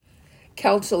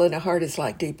Counsel in the heart is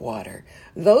like deep water.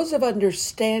 Those of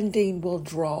understanding will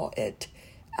draw it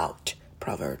out.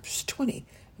 Proverbs 20,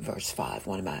 verse 5,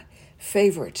 one of my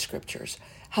favorite scriptures.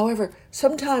 However,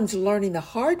 sometimes learning the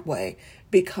hard way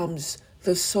becomes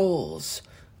the soul's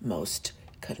most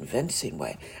convincing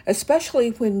way,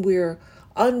 especially when we're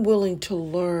unwilling to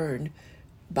learn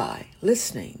by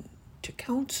listening to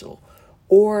counsel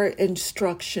or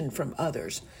instruction from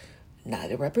others.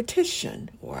 Neither repetition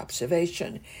or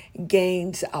observation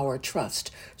gains our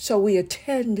trust, so we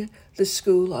attend the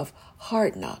school of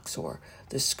hard knocks, or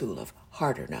the school of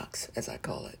harder knocks, as I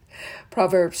call it.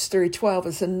 Proverbs 3:12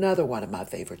 is another one of my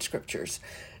favorite scriptures.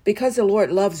 Because the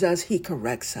Lord loves us, he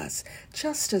corrects us,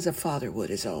 just as a father would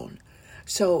his own.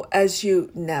 So as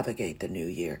you navigate the new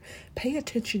year, pay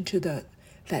attention to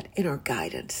that inner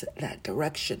guidance, that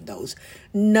direction, those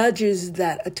nudges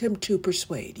that attempt to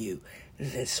persuade you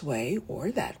this way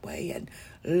or that way, and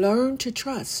learn to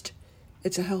trust.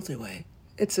 It's a healthy way.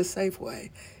 It's a safe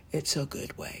way. It's a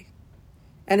good way.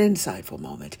 An insightful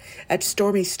moment at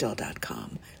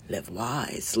StormyStill.com. Live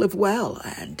wise, live well,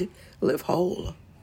 and live whole.